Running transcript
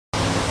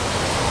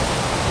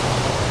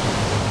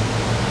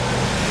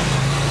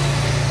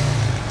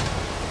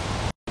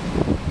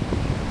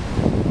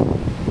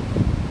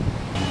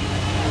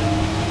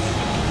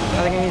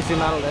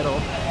zoom out a little.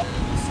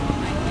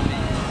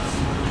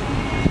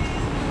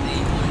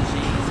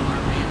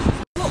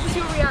 What was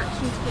your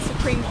reaction to the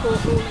Supreme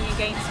Court ruling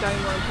against DOMA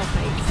and Prop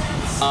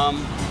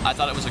 8? I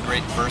thought it was a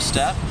great first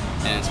step,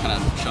 and it's kind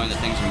of showing that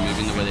things are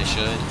moving the way they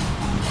should.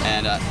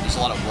 And there's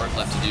a lot of work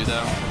left to do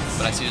though,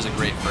 but I see it as a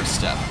great first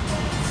step.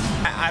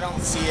 I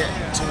don't see it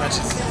too much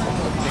as a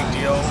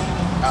big deal.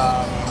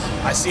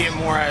 I see it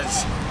more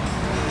as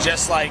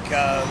just like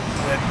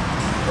with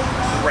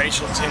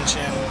racial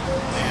tension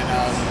and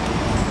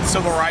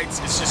civil rights,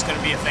 it's just going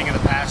to be a thing of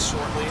the past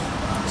shortly,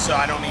 so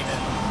I don't need to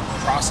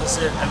process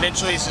it.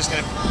 Eventually it's just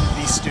going to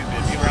be stupid.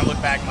 People are going to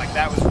look back and like,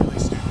 that was really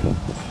stupid.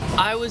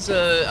 I was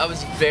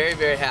very,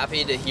 very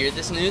happy to hear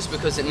this news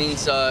because it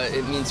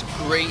means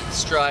great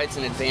strides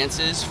and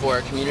advances for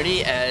our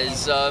community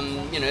as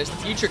you know, as the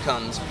future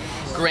comes.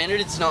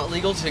 Granted, it's not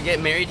legal to get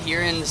married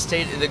here in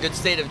the good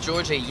state of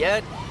Georgia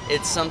yet.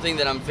 It's something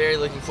that I'm very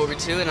looking forward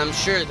to, and I'm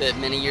sure that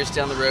many years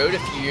down the road, a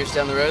few years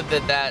down the road,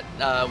 that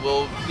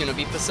will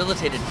be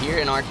facilitated here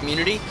in our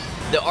community.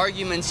 The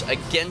arguments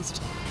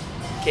against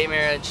gay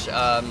marriage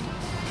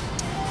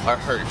are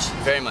hurt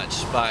very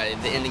much by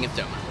the ending of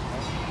DOMA.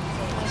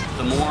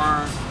 The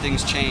more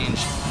things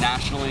change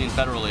nationally and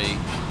federally,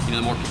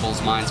 the more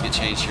people's minds get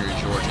changed here in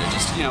Georgia.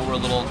 Just, we're a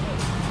little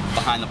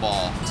behind the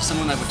ball. To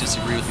someone that would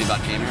disagree with me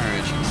about gay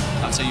marriage,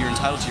 I would say you're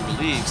entitled to your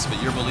beliefs,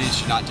 but your beliefs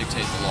should not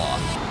dictate the law.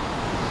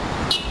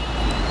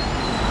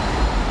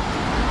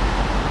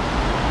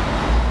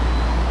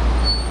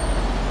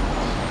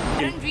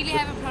 I don't really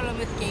have a problem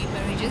with gay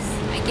marriages.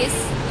 I guess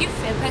if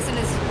a person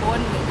is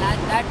born with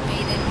that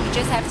way, then you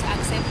just have to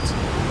accept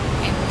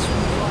and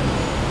move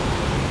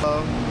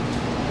on.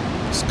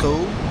 It's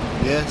cool,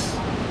 yes.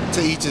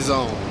 To each his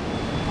own.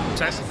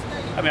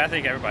 I mean, I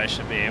think everybody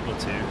should be able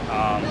to.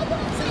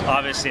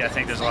 Obviously, I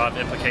think there's a lot of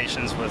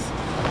implications with,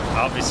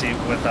 kind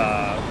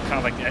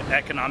of like the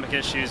economic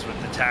issues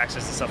with the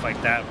taxes and stuff like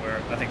that,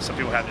 where I think some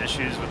people have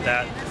issues with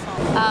that.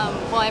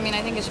 Well, I mean,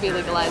 I think it should be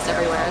legalized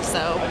everywhere,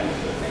 so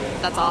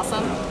that's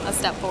awesome. A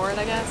step forward,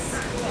 I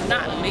guess.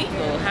 Not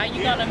legal. How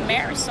you gonna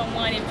marry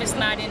someone if it's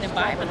not in the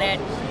Bible that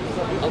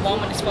a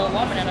woman is for a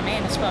woman and a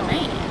man is for a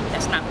man?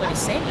 That's not what it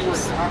says.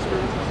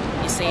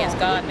 It says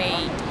God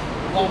made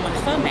woman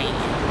for man,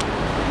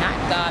 not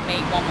God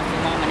made woman for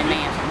woman and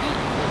man for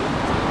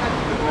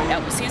man.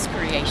 That was His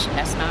creation.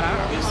 That's not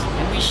ours.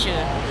 And we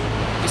should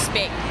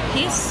respect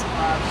His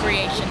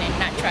creation and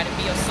not try to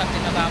build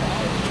something of our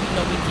own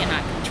that we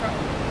cannot control.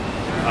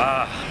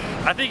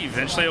 I think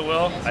eventually it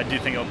will. I do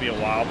think it'll be a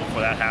while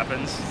before that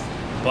happens.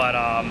 But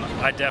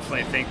I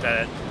definitely think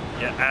that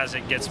as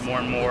it gets more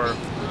and more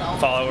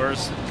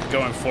followers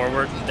going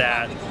forward,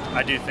 that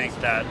I do think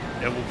that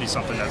it will be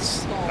something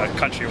that's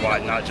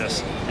countrywide, not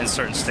just in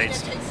certain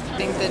states. I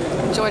think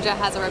that Georgia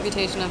has a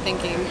reputation of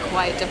thinking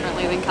quite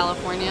differently than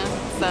California.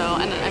 So,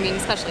 and I mean,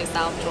 especially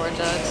South Georgia,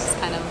 just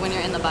kind of when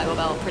you're in the Bible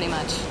Belt, pretty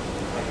much.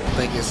 I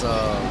think it's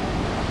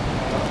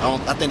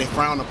I think they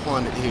frown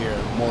upon it here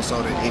more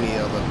so than any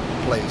other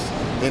place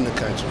in the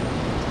country.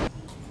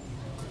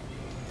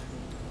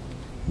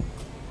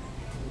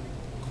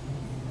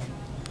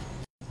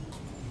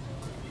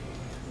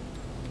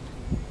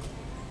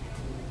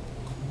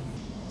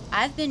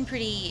 I've been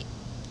pretty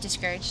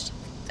discouraged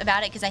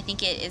about it because I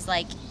think it is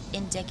like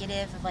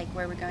indicative of like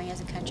where we're going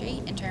as a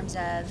country in terms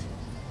of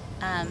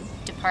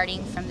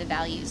departing from the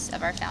values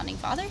of our founding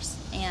fathers.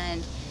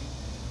 And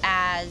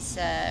as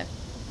a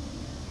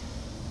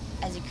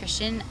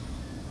Christian,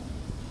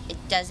 it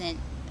doesn't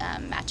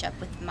match up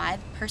with my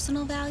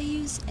personal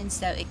values, and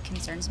so it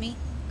concerns me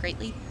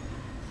greatly.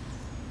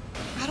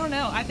 I don't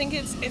know. I think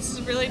it's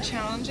a really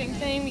challenging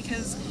thing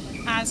because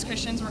as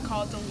Christians we're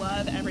called to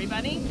love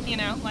everybody.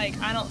 Like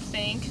I don't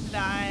think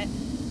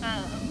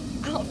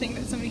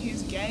that somebody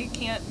who's gay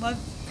can't love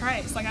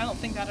Christ. Like I don't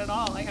think that at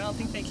all. Like I don't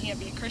think they can't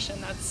be a Christian.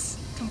 That's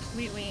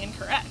completely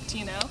incorrect.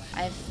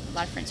 I have a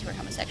lot of friends who are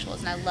homosexuals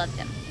and I love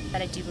them,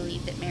 but I do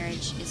believe that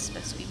marriage is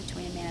supposed to be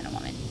between a man and a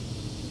woman.